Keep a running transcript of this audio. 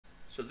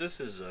So this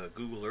is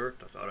Google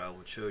Earth. I thought I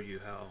would show you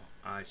how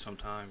I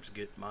sometimes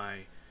get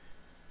my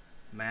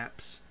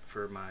maps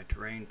for my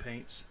terrain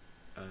paints,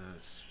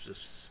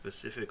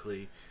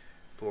 specifically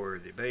for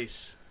the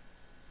base,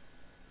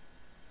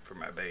 for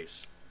my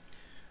base.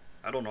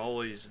 I don't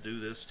always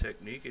do this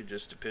technique, it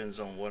just depends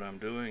on what I'm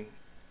doing.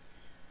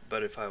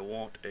 But if I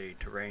want a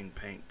terrain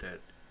paint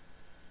that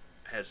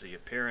has the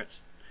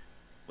appearance,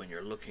 when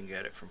you're looking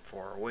at it from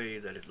far away,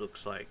 that it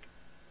looks like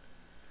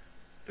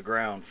the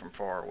ground from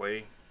far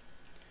away,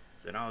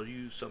 then I'll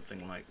use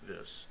something like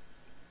this.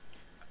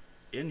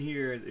 In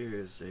here there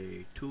is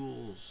a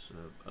tools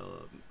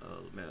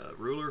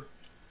ruler,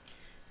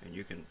 and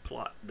you can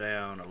plot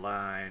down a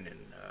line and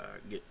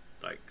get,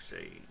 like,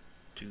 say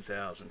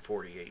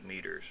 2048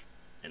 meters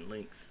in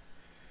length.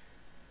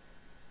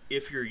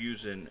 If you're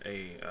using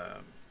a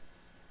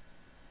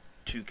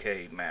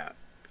 2K map,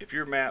 if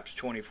your map's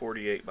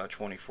 2048 by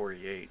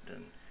 2048,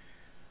 then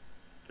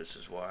this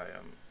is why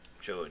I'm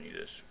showing you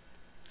this.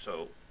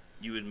 So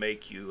you would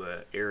make you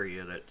an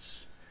area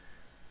that's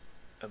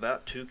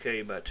about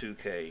 2K by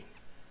 2K.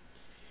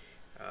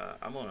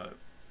 I'm gonna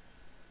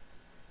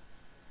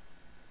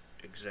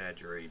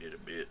exaggerate it a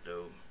bit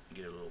though,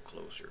 get a little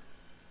closer.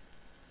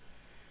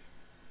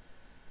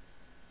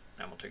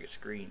 I'm gonna take a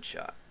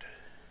screenshot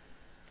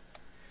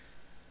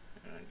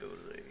and go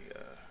to the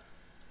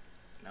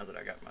now that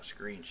I got my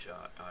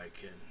screenshot, I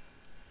can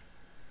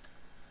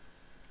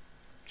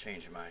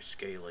change my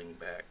scaling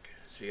back.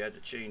 See, I had to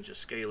change the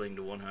scaling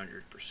to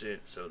 100%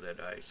 so that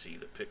I see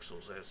the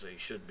pixels as they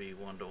should be,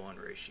 1-to-1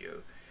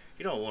 ratio.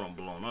 You don't want them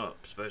blown up,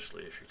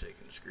 especially if you're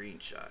taking a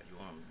screenshot. You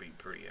want them to be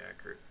pretty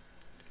accurate.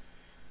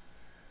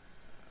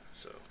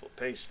 So we'll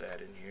paste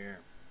that in here,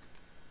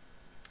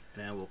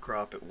 and then we'll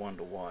crop it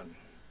 1-to-1.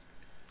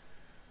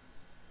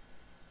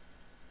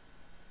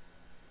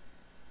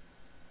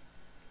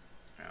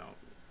 Now,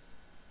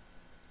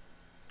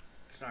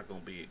 it's not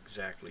going to be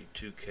exactly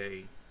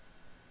 2K,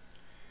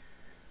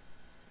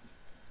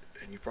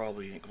 and you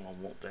probably ain't going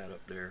to want that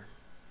up there.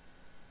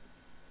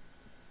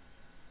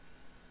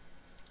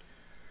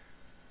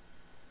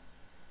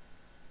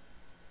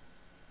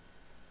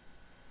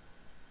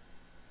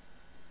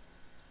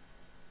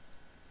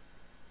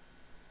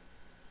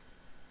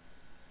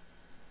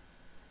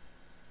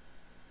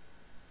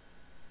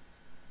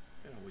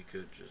 We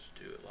could just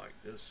do it like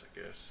this, I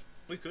guess.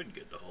 We could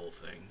get the whole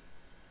thing.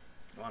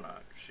 Why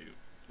not? Shoot,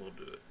 we'll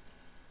do it.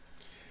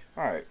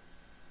 Alright,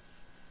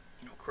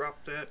 I'll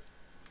crop that.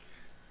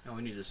 Now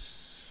we need to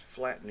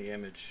flatten the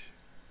image,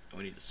 and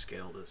we need to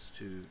scale this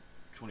to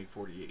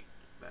 2048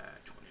 by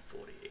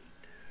 2048.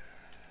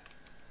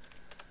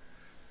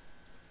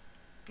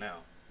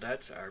 Now,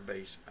 that's our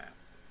base map.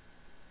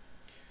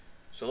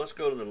 So let's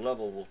go to the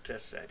level we'll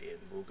test that in.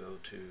 We'll go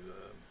to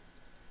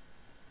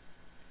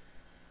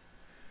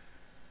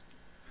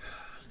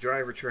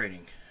driver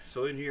training.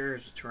 So in here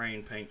is the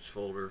terrain paints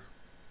folder.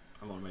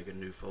 I'm going to make a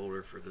new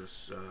folder for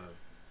this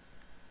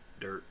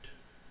dirt.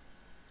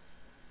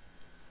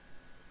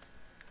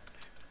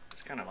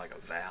 It's kind of like a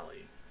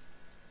valley,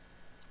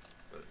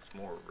 but it's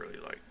more really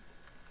like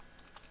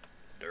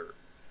dirt.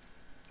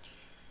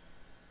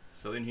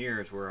 So in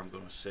here is where I'm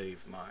going to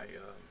save my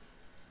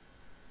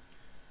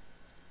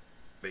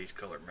base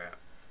color map.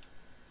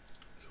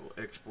 So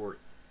we'll export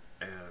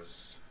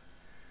as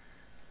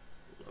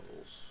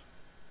levels,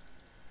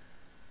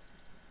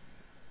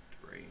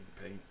 terrain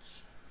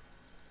paints,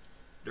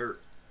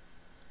 dirt.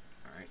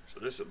 Alright, so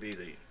this will be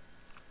the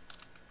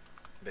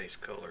base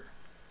color.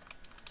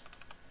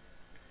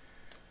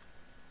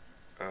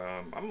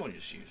 I'm going to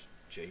just use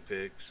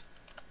JPEGs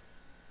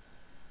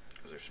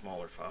because they're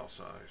smaller file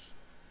size.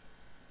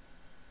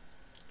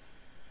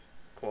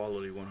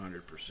 Quality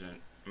 100%. I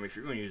mean, if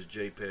you're going to use a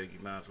JPEG, you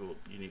might as well,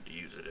 you need to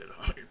use it at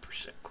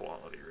 100%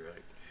 quality,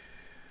 right?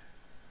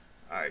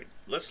 Alright,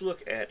 let's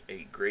look at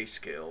a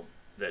grayscale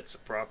that's a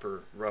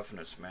proper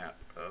roughness map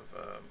of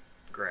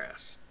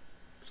grass.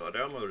 So I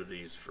downloaded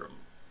these from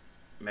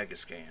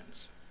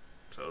Megascans,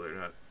 so they're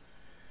not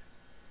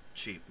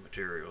cheap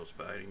materials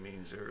by any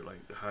means. They're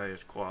like the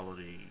highest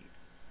quality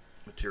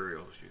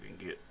materials you can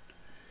get,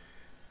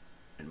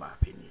 in my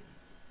opinion.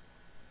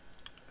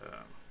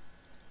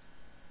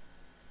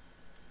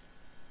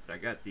 But I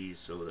got these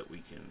so that we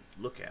can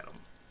look at them,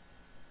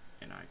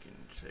 and I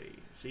can say,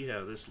 see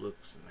how this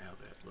looks and how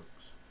that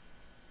looks.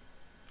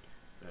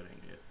 That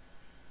ain't it.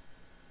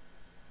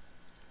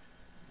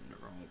 In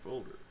the wrong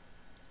folder.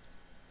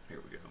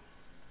 Here we go.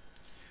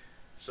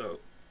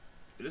 So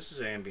this is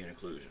ambient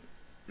occlusion.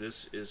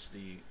 This is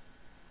the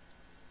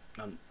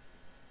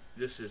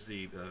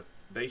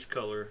base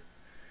color,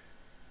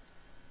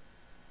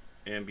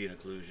 ambient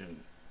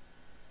occlusion.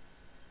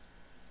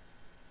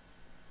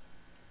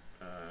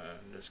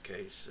 In this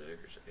case,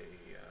 there's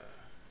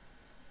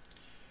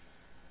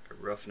a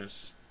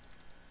roughness.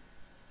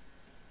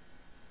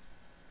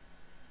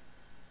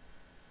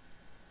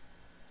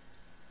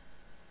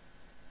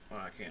 Well,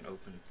 I can't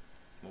open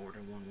more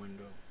than one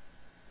window.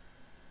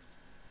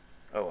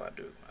 Oh, I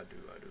do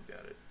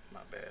got it.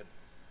 My bad.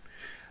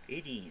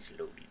 It is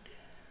loaded.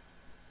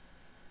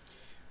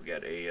 We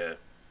got a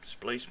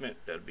displacement,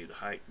 that'd be the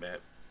height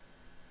map.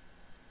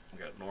 We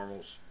got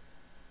normals,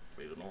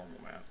 be the normal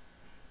map.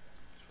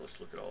 So let's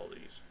look at all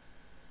these.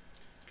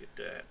 Get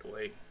that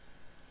away.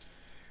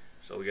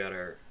 So we got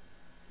our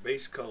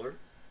base color,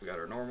 we got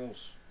our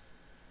normals,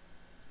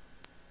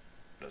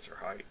 that's our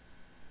height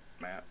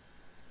map.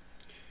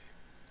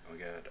 We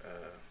got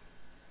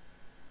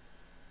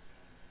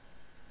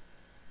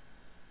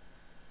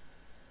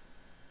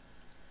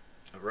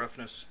a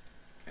roughness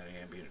and an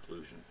ambient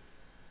occlusion.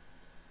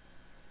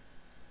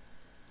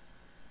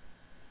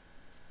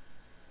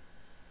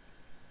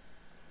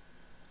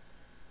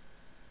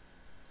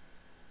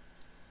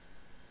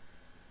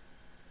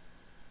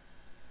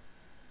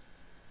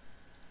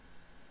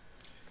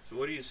 So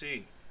what do you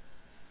see?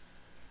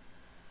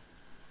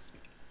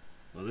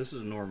 Well, this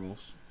is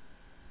normals.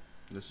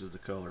 This is the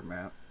color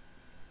map.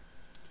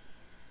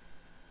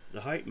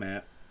 The height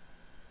map,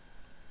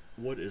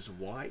 what is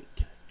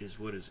white is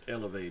what is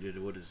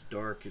elevated, what is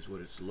dark is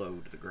what is low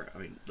to the ground. I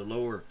mean, the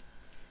lower,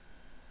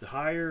 the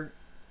higher,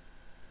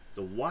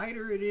 the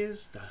wider it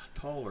is, the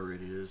taller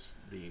it is,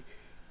 the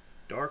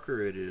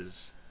darker it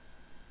is,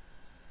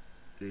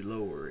 the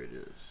lower it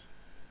is.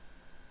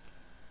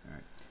 All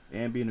right.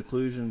 Ambient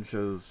occlusion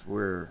shows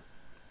where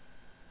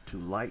to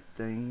light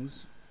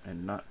things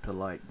and not to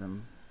light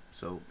them.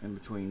 So in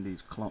between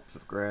these clumps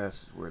of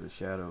grass is where the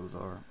shadows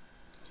are.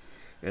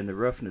 And the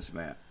roughness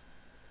map.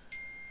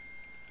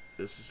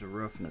 This is a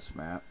roughness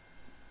map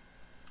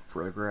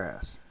for the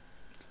grass.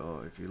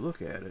 So if you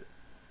look at it,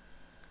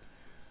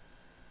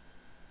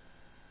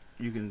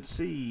 you can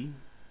see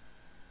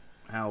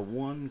how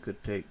one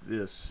could take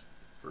this,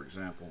 for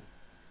example,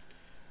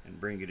 and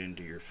bring it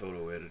into your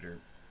photo editor.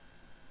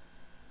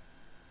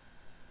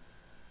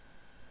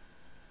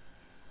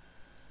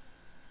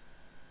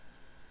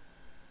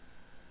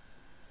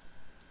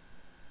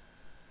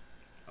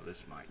 Now,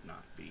 this might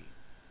not be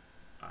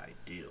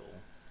ideal.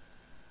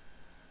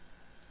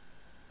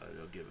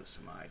 It'll give us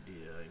some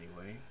idea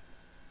anyway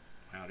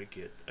how to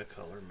get a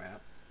color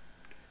map,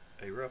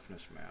 a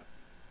roughness map.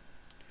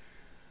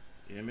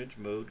 Image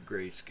mode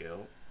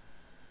grayscale.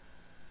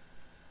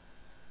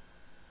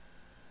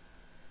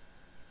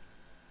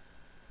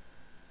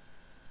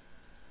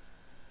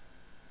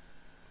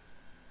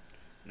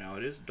 Now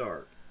it is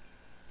dark.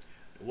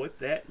 What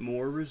that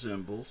more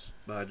resembles,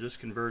 by just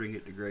converting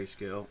it to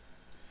grayscale,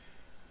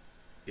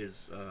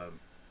 is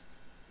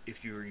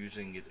if you were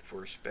using it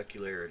for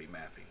specularity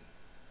mapping.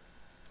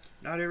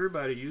 Not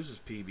everybody uses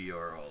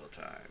PBR all the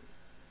time.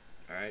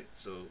 Alright,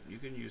 so you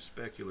can use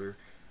specular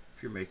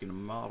if you're making a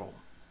model.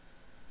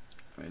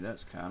 I mean,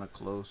 that's kind of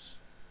close.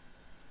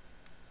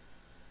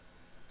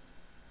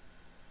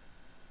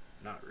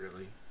 Not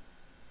really.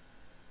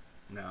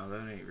 No,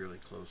 that ain't really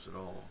close at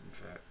all, in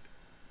fact.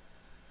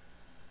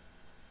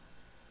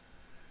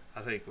 I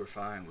think we're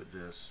fine with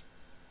this.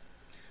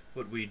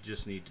 What we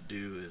just need to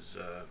do is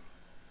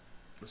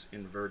let's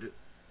invert it.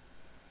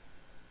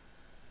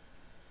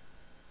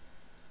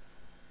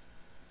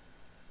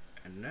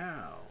 And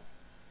now,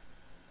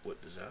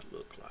 what does that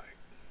look like?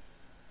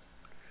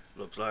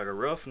 Looks like a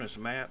roughness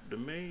map to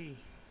me.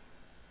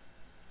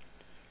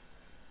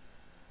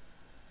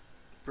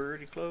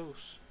 Pretty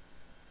close.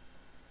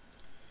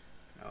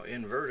 Now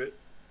invert it.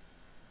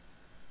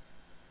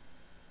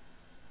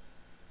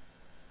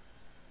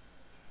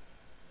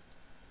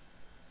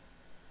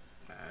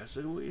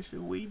 It's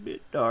a wee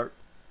bit dark.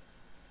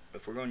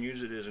 If we're going to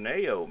use it as an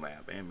AO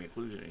map, ambient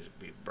occlusion needs to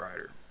be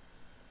brighter.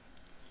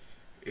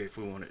 If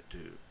we want it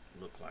to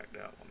look like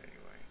that one anyway.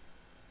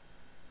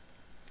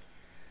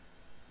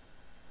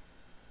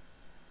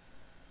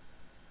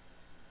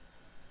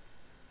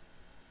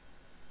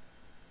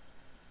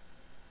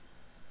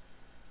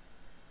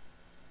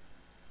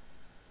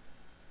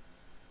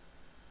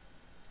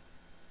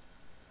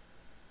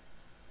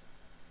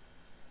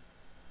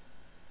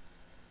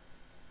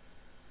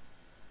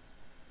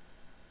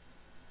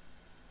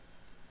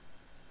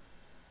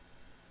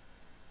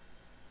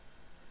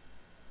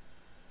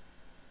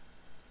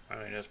 I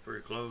think that's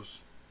pretty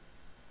close.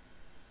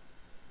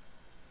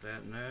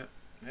 That and that,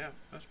 yeah,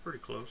 that's pretty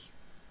close.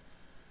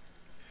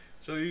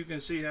 So you can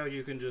see how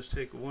you can just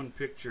take one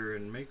picture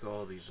and make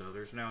all these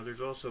others. Now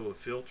there's also a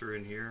filter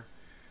in here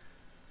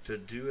to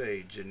do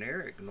a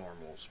generic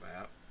normals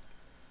map.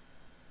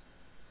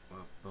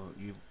 Well,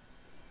 you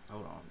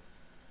hold on.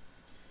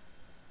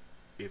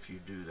 If you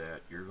do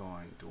that, you're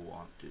going to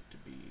want it to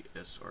be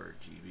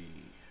sRGB,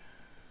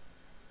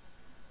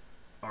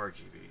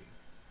 RGB.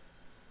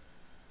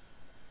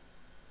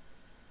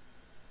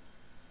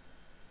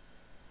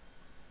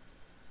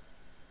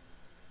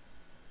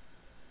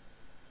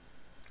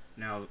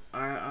 Now,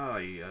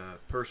 I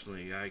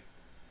personally, I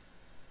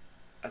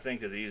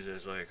think of these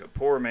as like a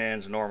poor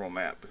man's normal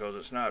map, because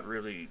it's not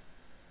really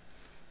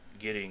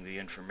getting the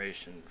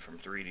information from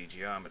 3D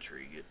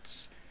geometry.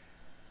 It's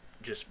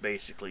just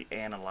basically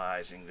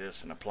analyzing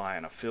this and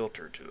applying a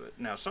filter to it.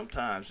 Now,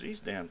 sometimes these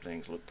damn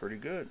things look pretty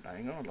good. I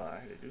ain't gonna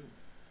lie, they do.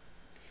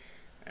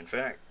 In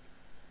fact,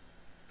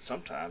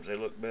 sometimes they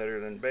look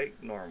better than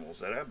baked normals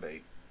that I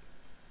bake.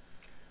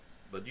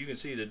 But you can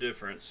see the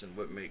difference in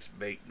what makes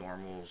baked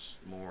normals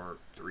more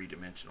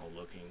three-dimensional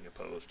looking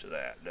opposed to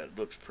that. That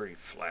looks pretty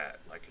flat,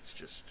 like it's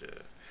just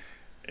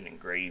an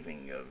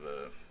engraving of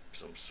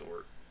some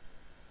sort.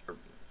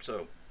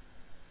 So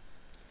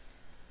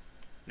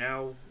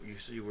now you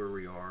see where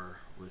we are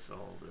with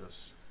all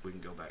this. We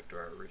can go back to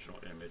our original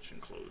image and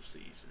close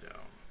these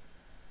down.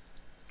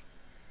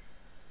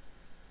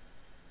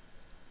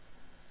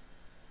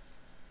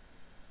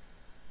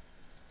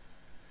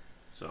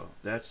 So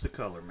that's the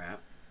color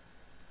map.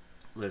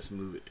 Let's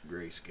move it to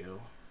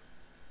grayscale.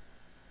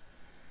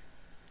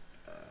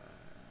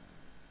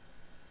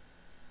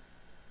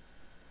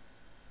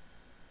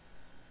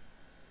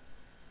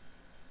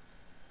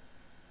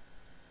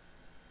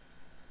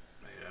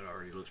 That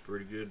already looks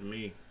pretty good to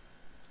me.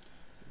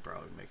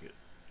 Probably make it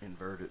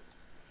inverted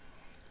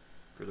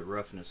for the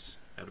roughness.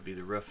 That'll be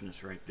the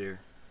roughness right there.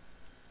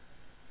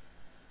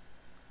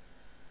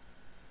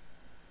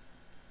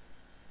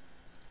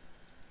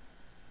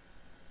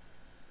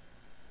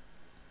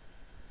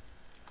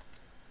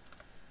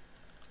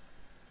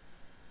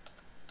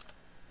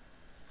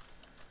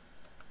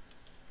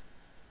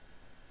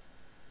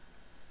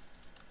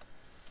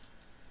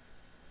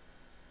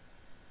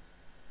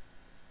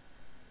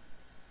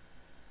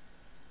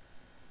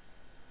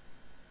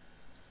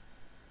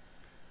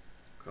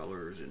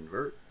 Colors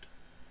invert,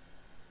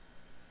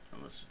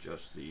 and let's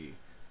adjust the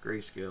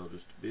grayscale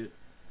just a bit.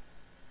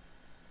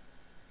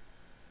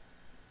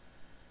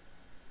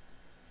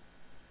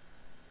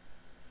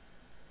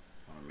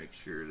 I want to make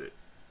sure that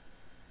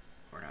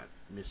we're not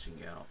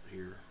missing out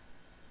here.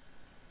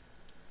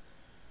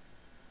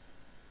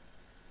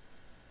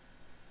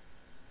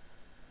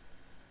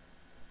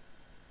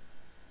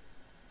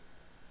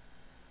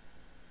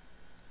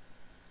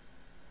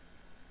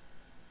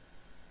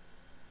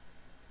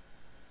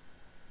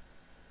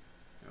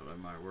 That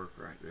might work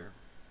right there.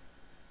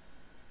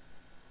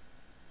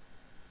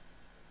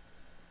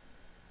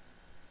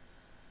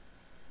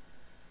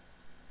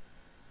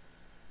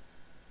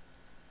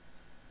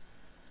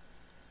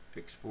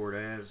 Export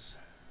as.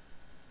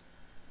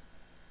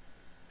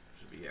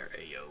 This will be our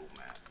AO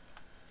map.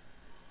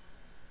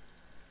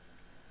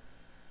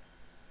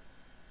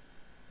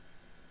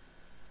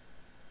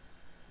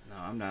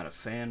 Now I'm not a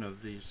fan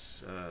of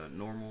these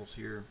normals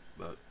here,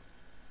 but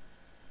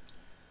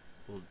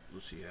we'll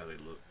see how they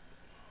look.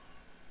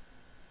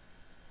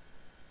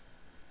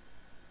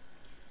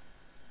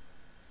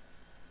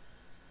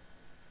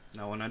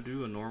 Now when I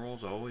do a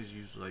normals, I always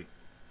use like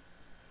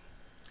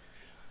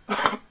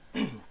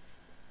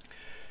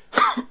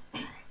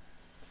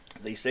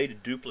they say to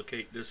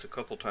duplicate this a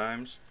couple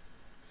times.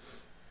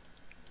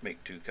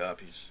 Make 2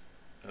 copies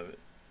of it,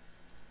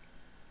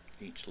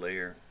 each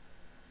layer,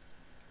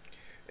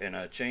 and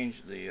I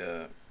change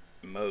the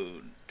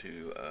mode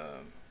to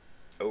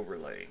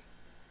overlay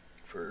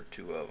for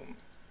 2 of them,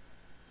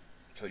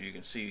 so you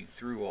can see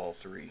through all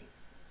 3.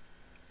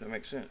 That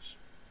makes sense?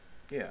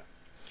 Yeah.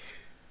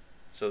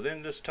 So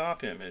then this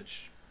top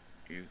image,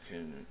 you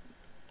can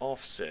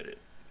offset it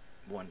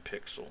 1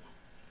 pixel.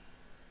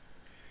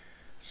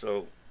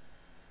 So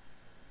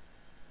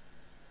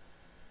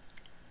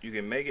you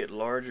can make it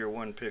larger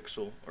 1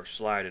 pixel or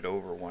slide it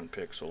over 1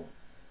 pixel.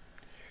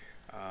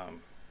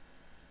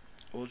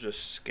 We'll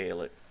just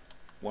scale it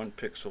 1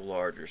 pixel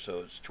larger,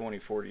 so it's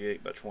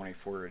 2048 by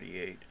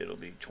 2048. It'll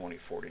be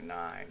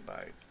 2049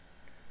 by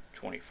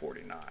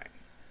 2049.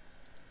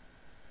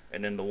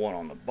 And then the one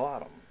on the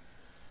bottom,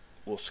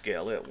 we'll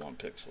scale it 1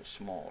 pixel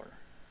smaller.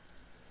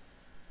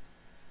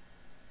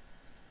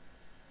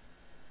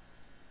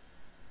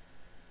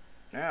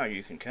 Now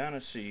you can kind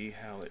of see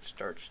how it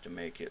starts to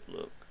make it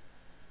look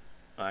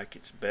like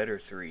it's better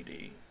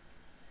 3D,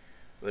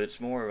 but it's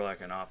more like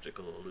an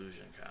optical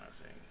illusion kind of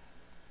thing.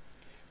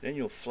 Then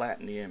you'll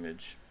flatten the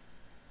image,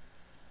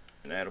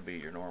 and that'll be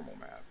your normal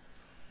map.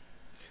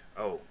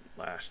 Oh,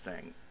 last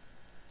thing.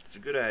 It's a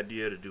good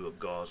idea to do a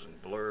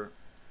Gaussian blur,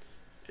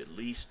 at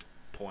least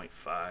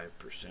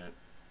 0.5%.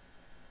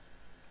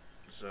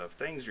 So if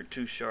things are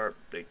too sharp,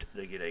 they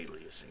get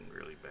aliasing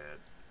really bad.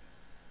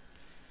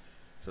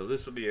 So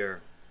this will be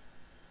our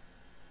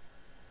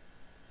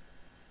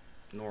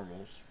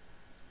normals.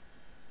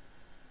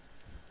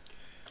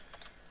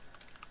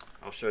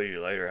 I'll show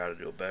you later how to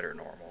do a better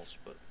normals,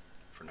 but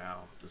for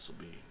now this will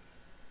be,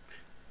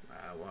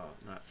 well,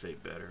 not say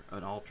better,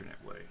 an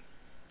alternate way.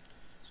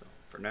 So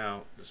for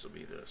now this will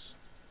be this.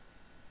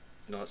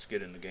 Now let's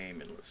get in the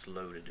game and let's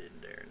load it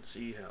in there and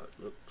see how it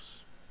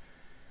looks.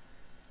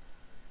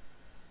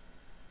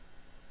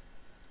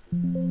 Oh,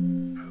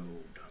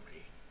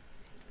 dummy,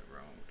 the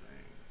wrong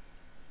thing.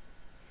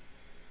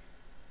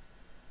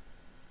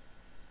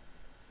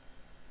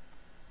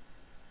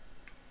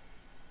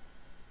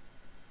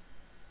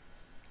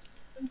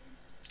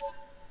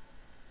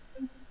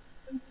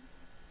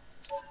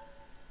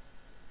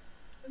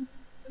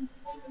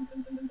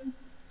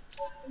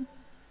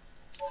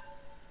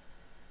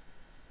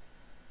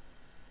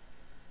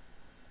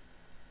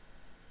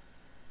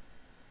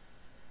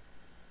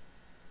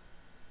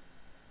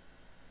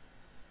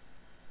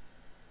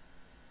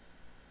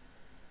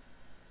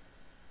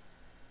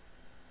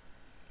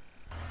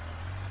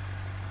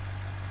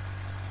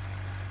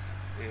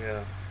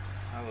 yeah,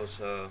 I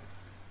was,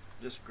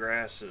 this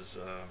grass is,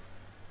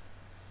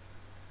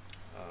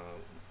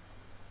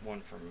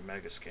 one from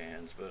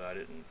Megascans, but I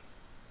didn't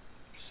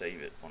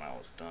save it when I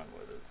was done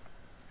with it.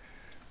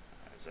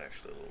 There's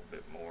actually a little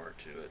bit more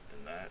to it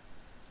than that.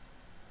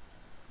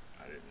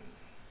 I didn't.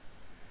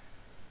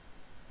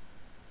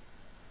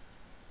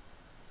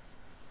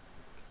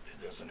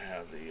 It doesn't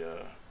have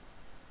the,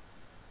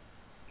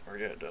 or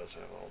yeah, it does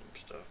have all them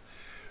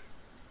stuff.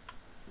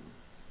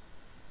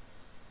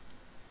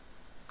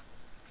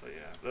 So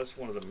yeah, that's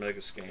one of the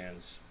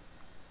Megascans,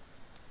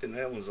 and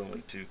that one's only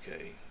 2K.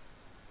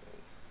 So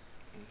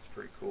it's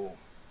pretty cool.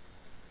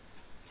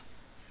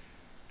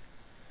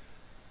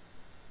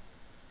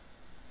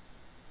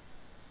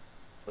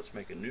 Let's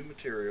make a new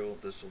material.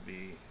 This will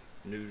be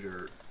new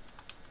dirt.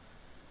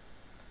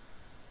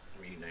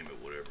 I mean, you name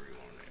it whatever you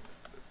want to name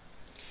it. But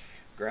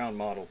ground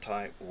model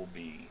type will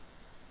be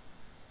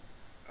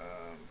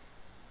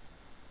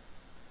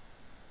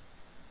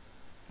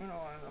I'm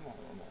gonna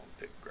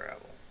pick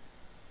gravel.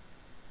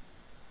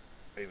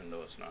 Even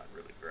though it's not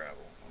really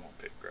gravel, I'm gonna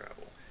pick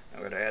gravel. Now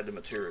I'm gonna add the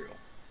material.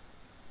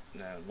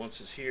 Now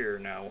once it's here,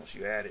 once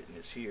you add it and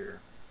it's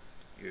here,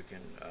 you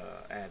can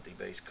add the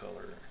base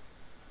color.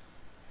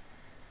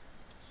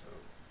 So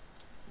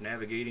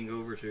navigating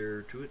over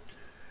here to it,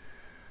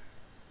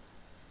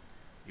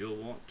 you'll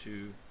want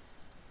to,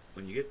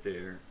 when you get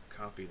there,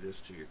 copy this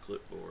to your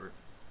clipboard.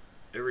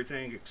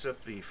 Everything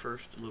except the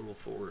first little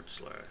 /,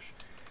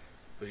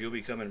 because you'll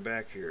be coming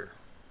back here,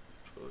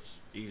 so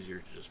it's easier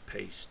to just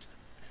paste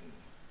and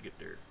get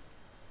there.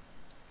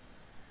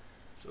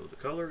 So the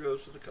color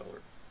goes to the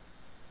color,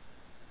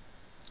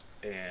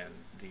 and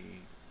the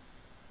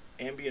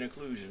ambient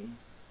occlusion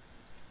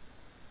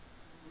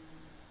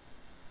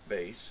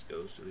base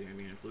goes to the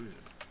ambient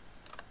occlusion.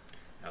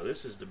 Now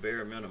this is the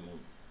bare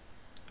minimum.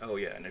 Oh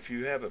yeah, and if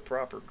you have a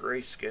proper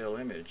grayscale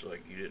image,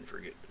 like you didn't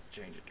forget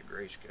to change it to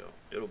grayscale,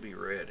 it'll be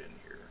red in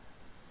here.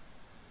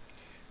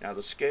 Now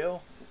the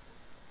scale,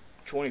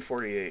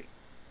 2048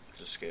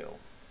 is a scale,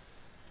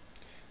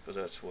 because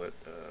that's what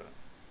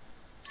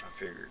I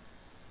figured.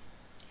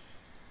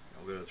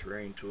 I'll go to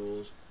terrain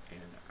tools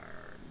and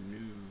our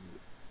new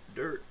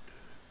dirt.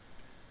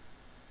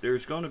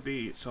 There's going to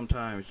be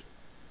sometimes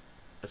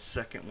a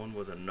second one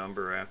with a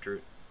number after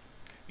it.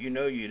 You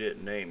know you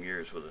didn't name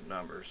yours with a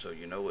number, so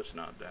you know it's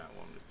not that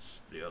one, it's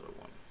the other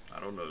one. I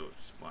don't know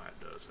why it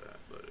does that,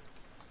 but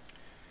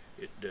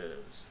it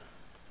does.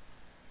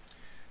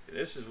 And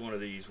this is one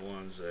of these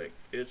ones that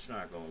it's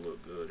not going to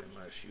look good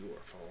unless you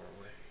are far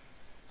away.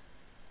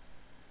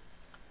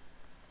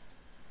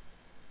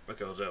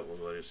 Because that was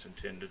what its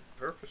intended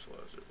purpose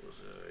was.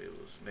 It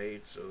was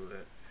made so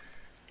that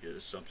it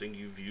is something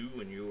you view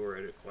when you are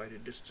at quite a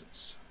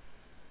distance.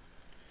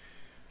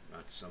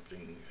 Not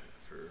something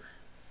for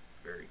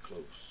very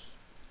close.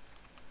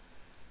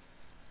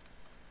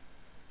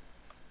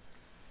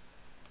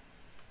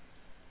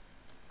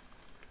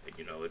 And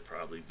you know, it'd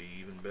probably be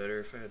even better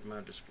if I had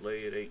my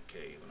display at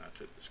 8K when I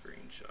took the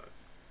screenshot.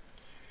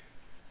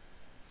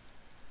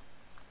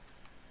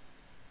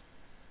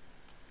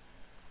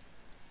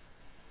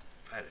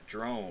 If I had a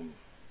drone,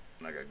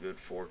 like a good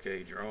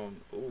 4K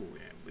drone, oh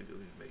man, we'd be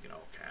making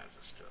all kinds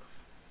of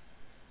stuff.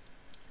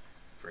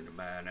 A friend of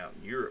mine out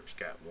in Europe's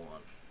got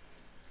one.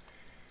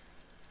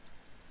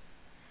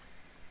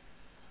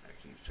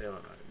 He's telling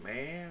me,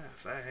 man,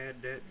 if I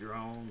had that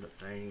drone, the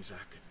things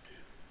I could do.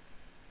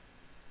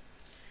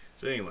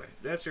 So anyway,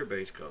 that's their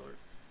base color.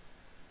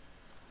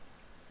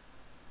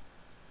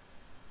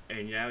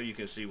 And now you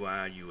can see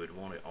why you would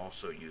want to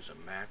also use a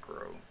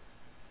macro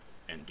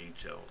and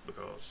detail,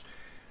 because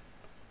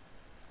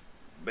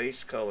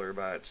base color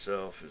by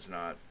itself is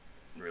not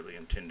really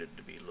intended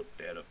to be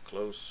looked at up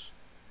close.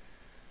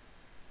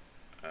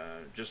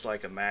 Just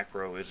like a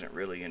macro isn't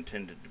really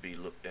intended to be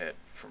looked at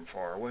from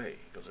far away,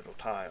 because it'll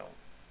tile.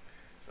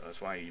 So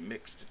that's why you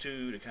mix the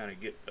two to kind of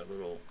get a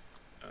little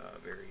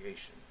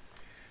variation.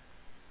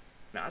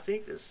 Now I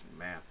think this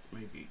map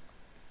may be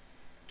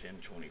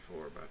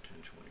 1024 by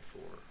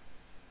 1024.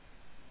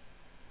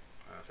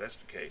 If that's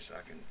the case,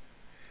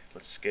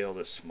 let's scale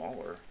this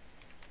smaller.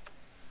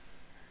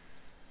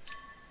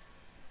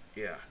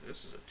 Yeah,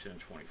 this is a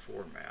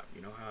 1024 map.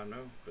 You know how I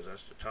know? Because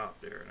that's the top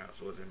there, and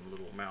that's where them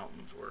little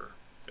mountains were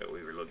that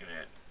we were looking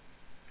at.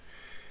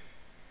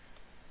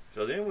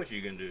 So then what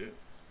you can do,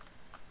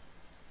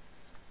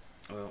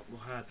 well, we'll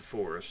hide the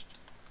forest,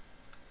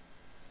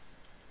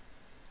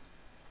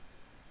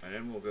 and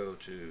then we'll go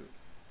to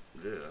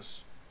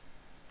this.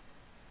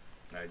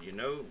 Now you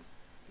know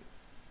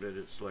that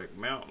it's like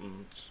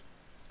mountains,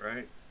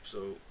 right?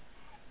 So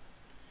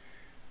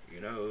you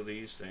know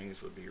these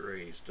things would be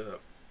raised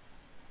up.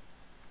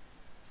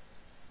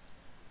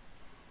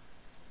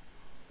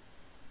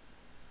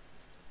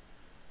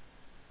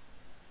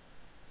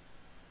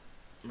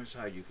 That's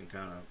how you can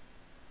kind of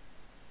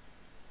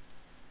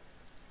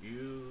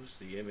use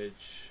the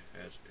image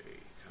as a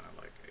kind of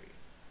like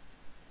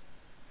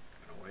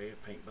a way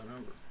of paint by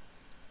number.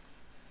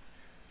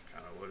 It's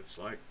kind of what it's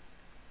like.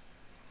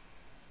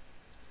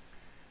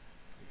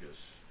 You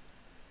just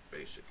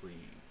basically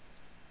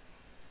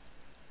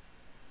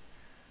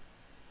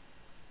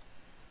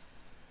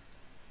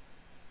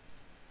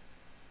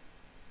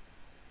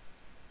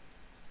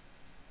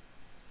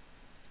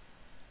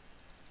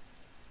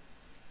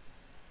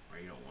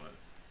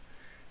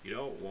you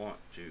don't want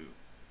to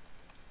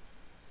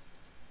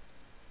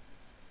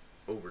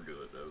overdo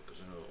it though,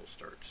 because then it'll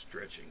start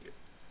stretching it.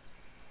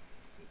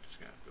 It's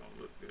not going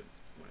to look good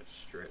when it's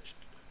stretched.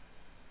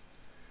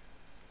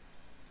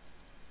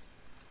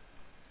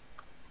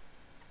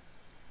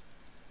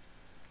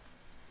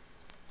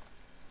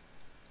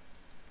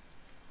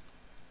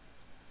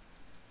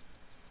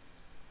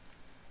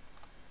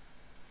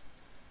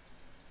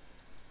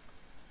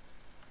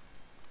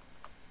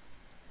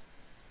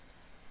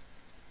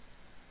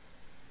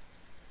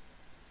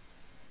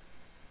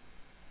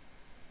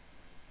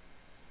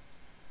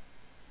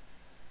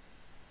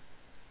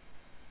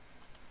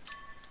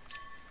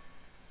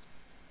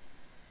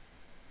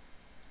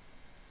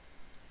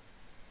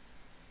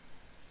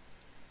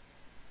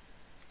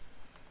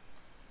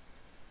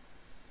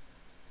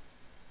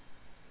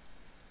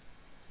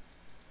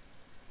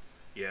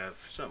 Yeah,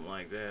 if something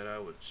like that,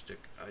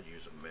 I'd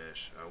use a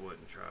mesh. I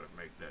wouldn't try to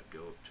make that go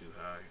up too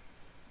high,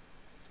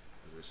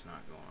 because it's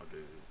not going to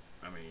do.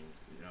 I mean,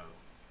 you know,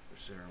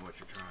 considering what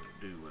you're trying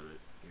to do with it,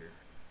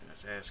 and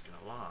it's asking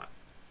a lot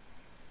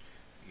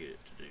to get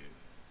it to do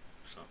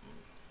something.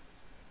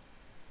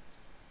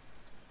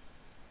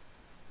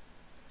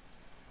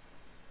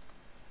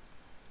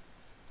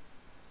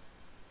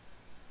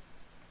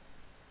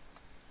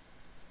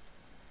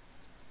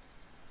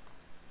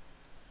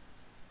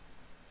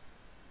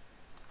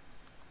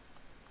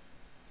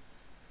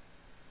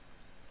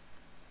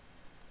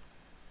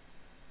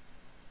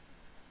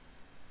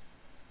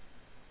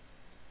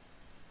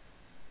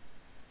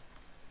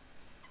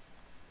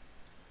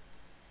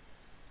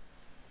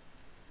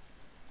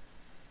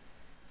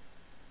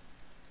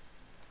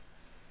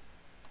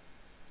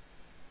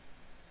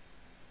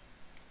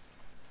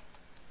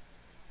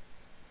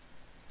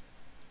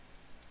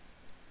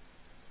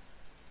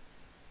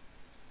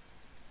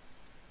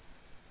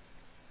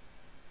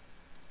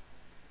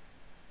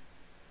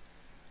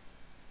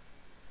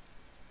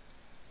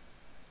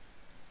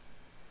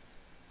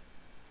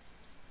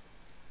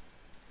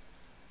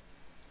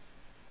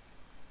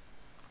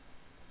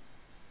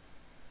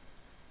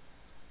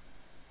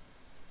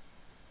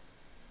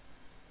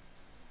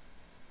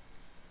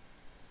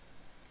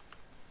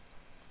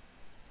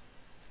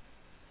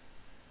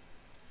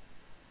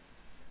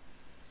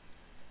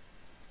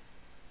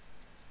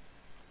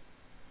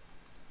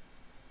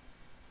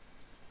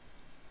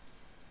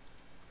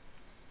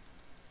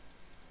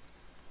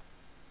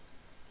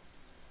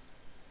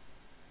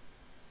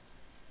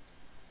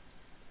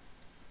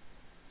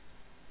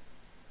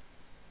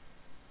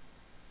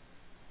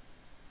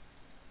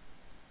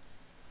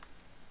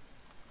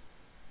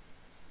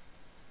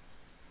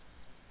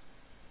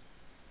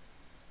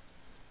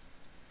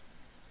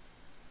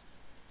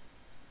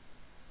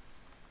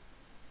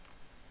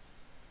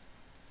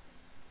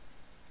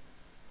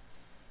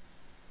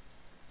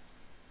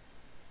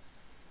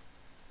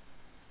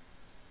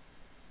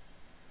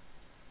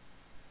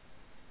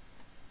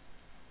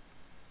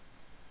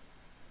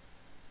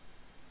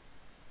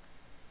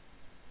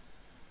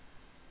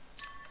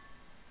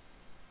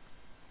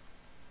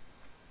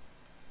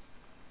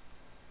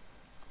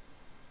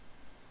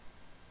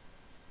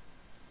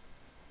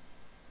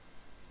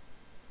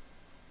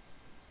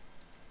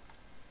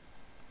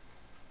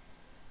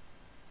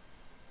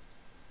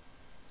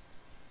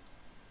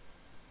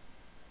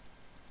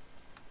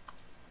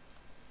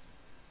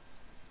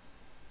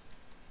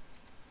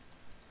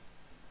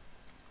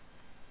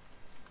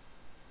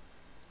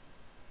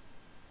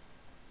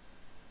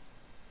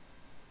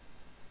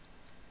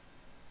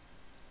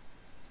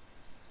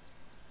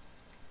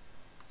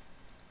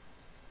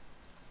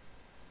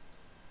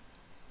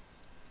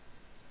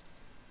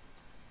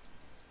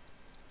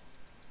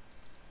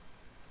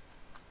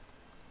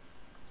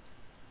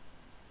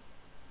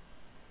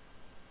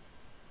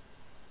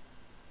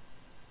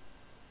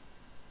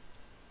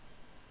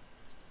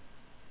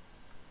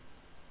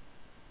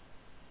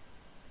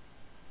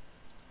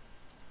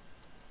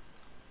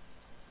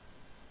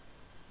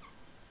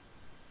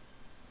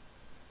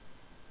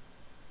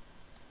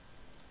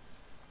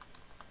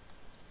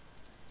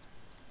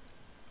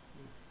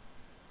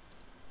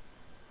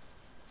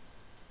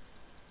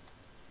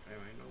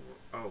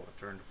 Oh, I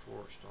turned the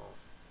forest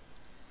off.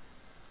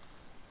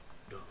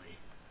 Dummy.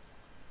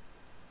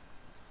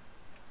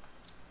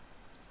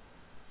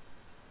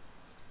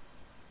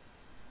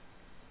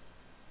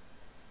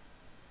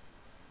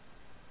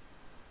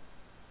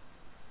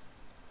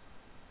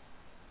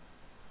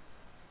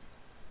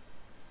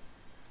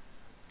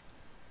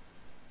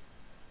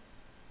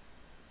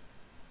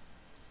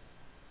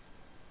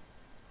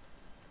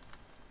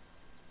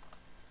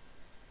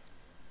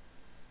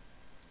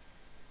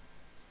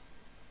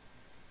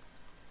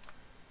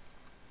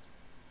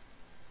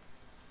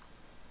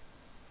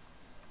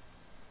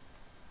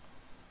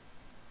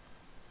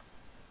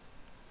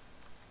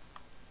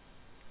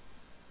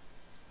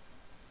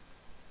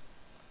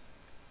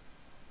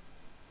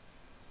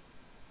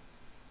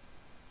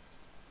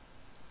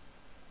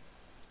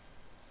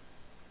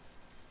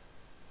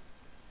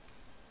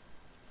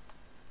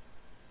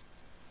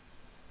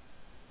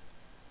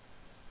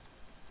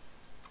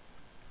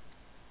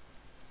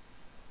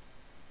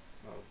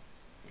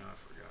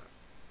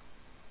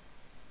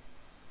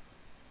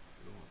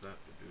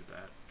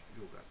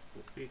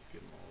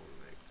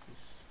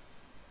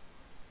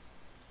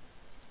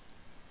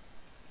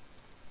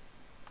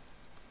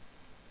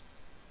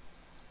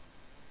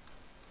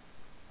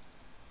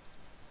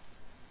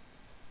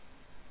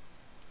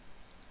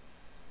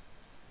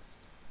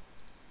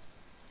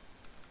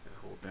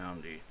 hold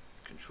down the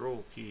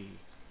control key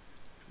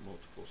to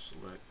multiple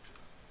select.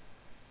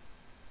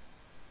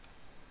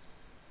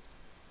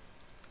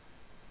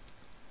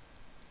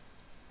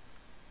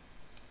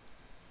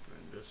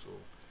 And this will,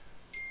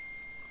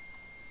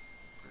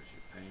 as you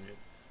paint it,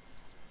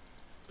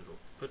 it'll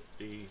put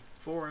the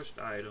forest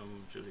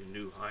item to the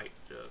new height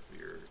of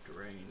your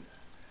terrain,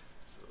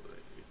 so that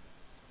it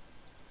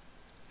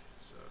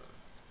is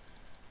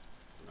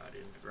not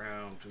in the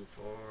ground too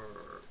far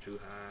or too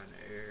high in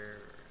the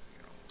air, or,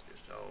 you know,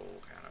 just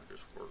all kind of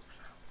just works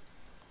out.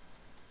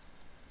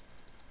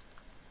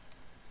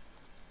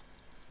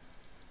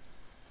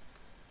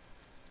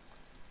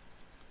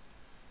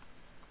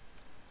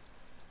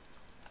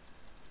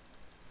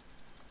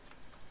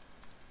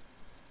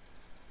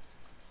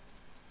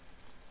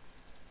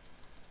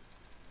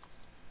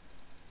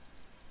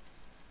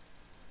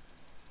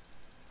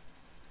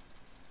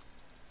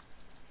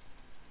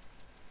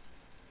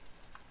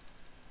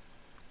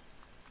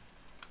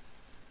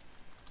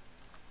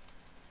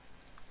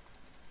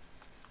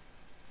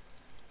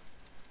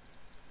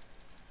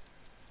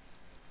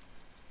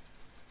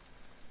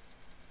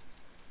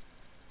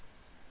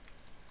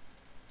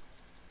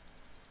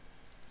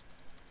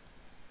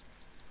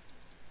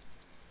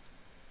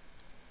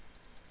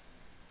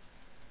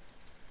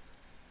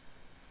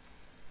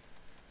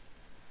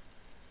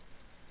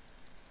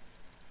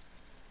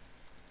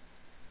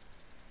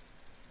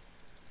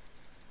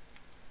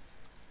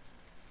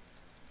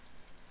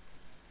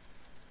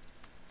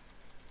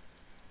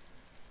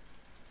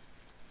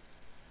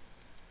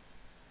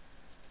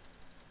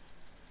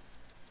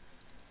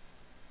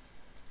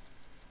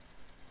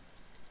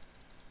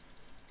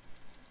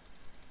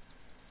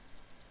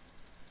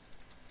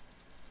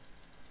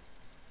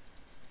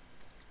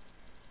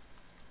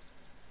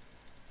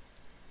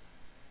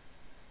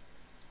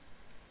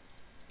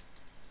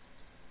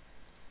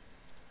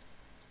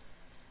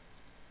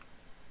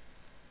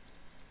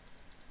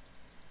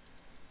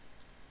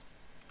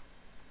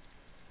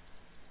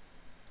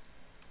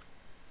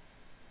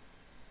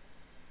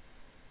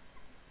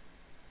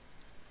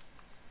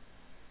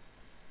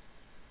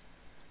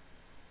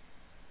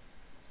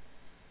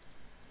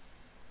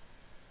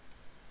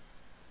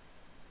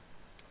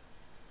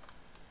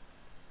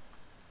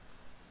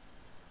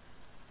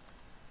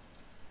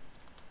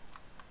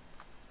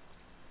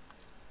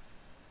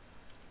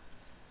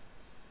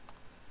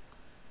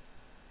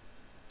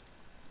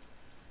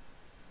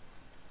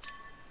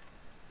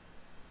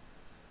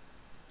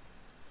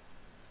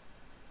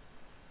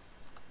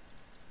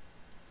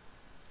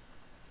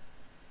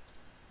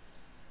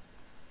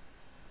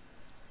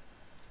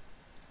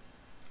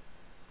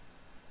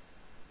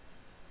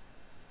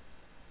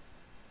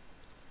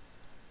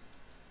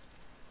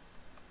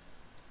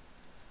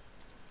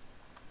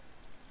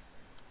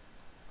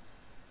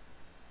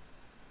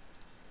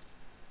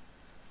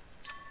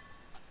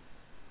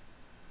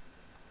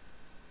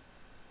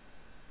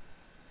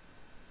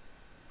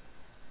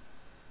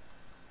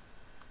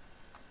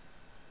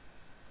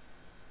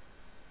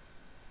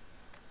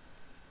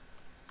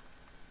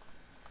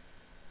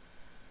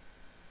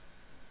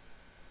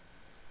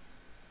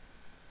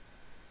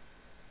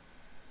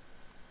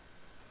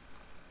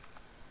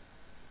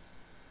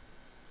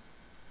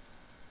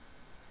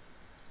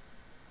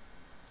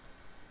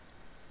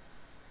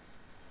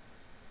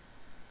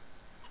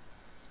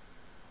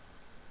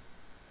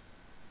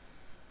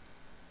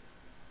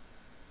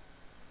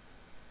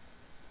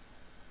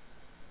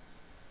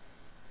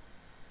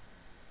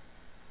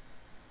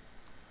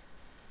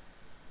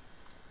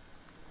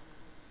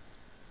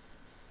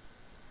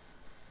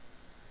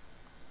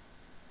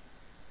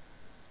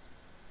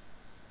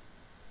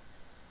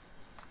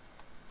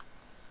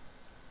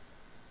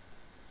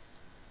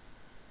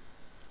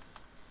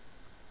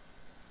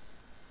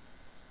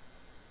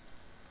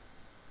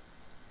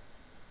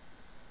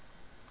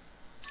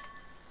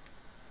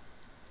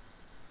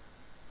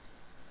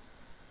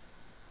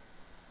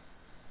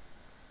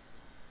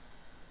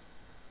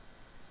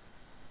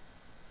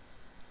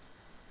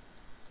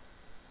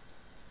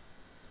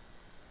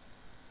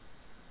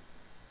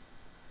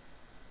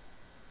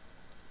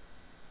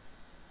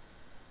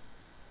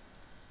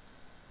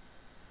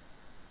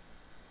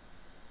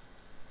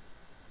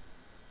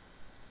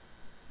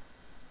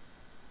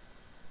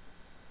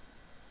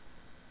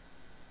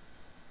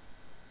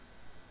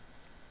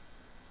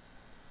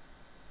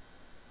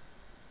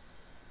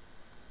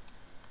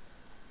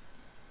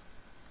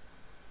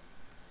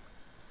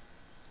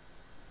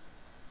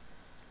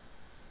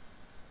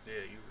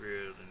 Yeah, you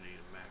really need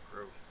a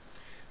macro.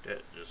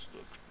 That just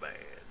looks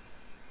bad.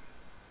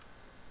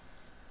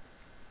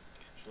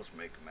 So let's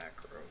make a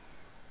macro.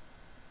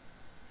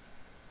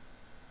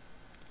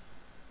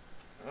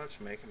 Let's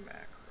make a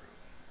macro.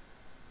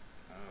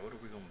 What are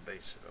we going to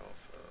base it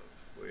off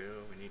of?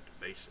 Well, we need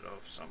to base it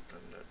off something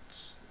that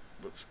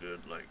looks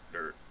good like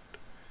dirt.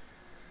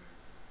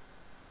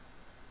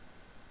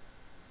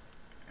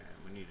 And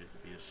we need it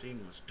to be a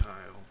seamless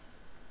tile.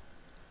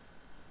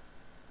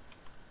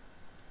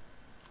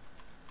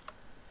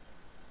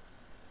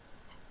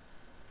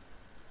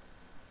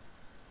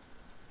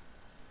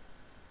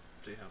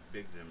 See how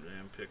big them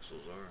damn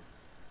pixels are.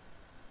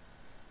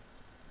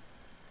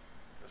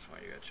 That's why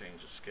you gotta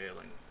change the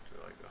scaling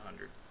to like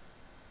 100.